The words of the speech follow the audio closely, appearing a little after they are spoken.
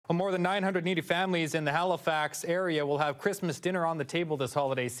Well, more than 900 needy families in the Halifax area will have Christmas dinner on the table this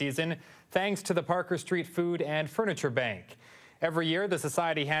holiday season, thanks to the Parker Street Food and Furniture Bank. Every year, the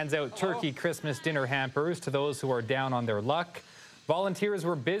Society hands out turkey Christmas dinner hampers to those who are down on their luck. Volunteers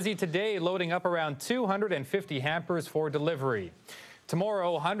were busy today loading up around 250 hampers for delivery.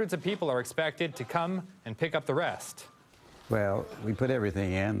 Tomorrow, hundreds of people are expected to come and pick up the rest. Well, we put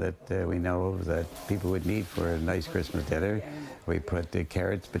everything in that we know that people would need for a nice Christmas dinner. We put the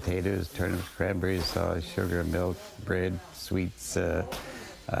carrots, potatoes, turnips, cranberries, sauce, sugar, milk, bread, sweets,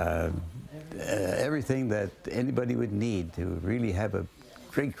 everything that anybody would need to really have a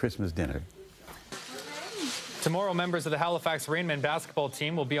great Christmas dinner. Tomorrow, members of the Halifax Rainmen basketball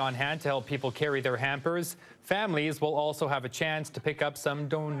team will be on hand to help people carry their hampers. Families will also have a chance to pick up some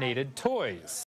donated toys.